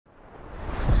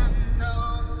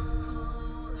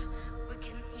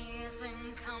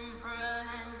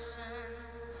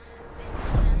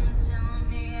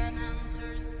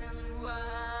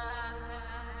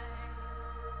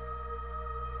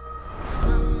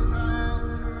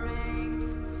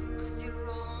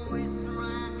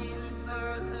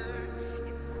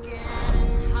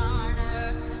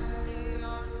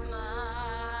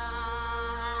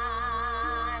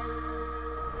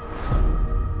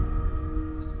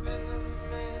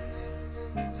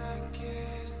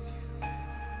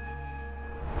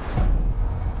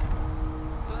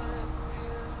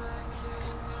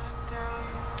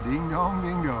Ding dong,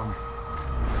 ding dong.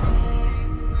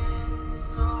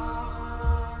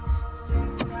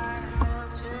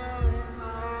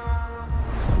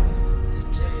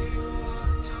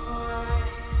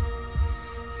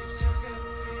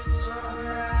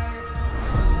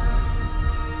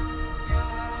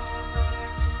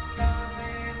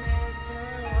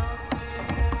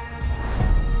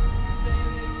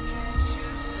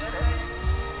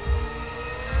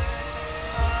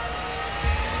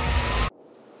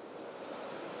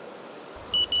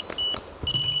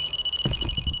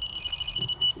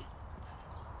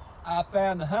 I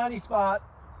found the honey spot.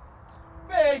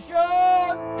 Fish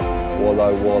on!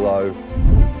 Wallow, wallow,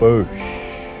 boosh.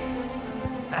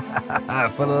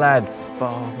 For the lads.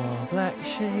 Barber, black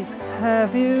sheep,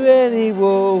 have you any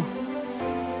wool?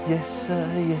 Yes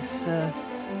sir, yes sir.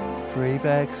 3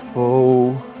 bags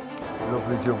full.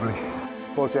 Lovely jubbly.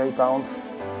 £48.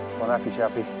 One happy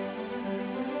chappy.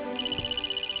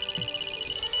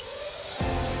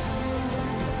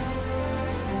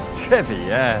 Chevy,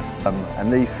 yeah.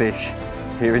 And these fish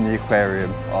here in the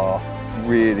aquarium are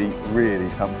really, really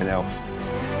something else.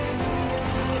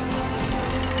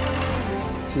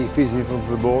 See fish in front of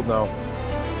the boat now.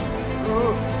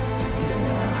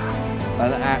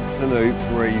 An absolute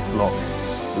breeze block.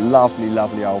 Lovely,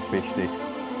 lovely old fish this. It's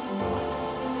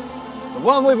the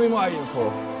one we've been waiting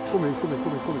for. Come in.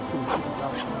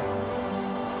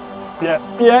 Yeah.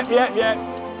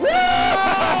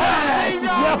 He's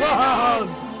on!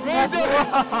 That's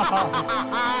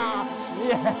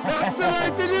the way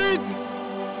to do it!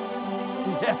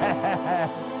 Yeah!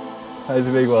 That's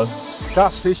a big one.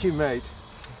 That's fishing, mate.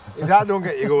 If that don't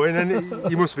get you going, then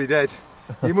you must be dead.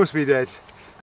 You must be dead.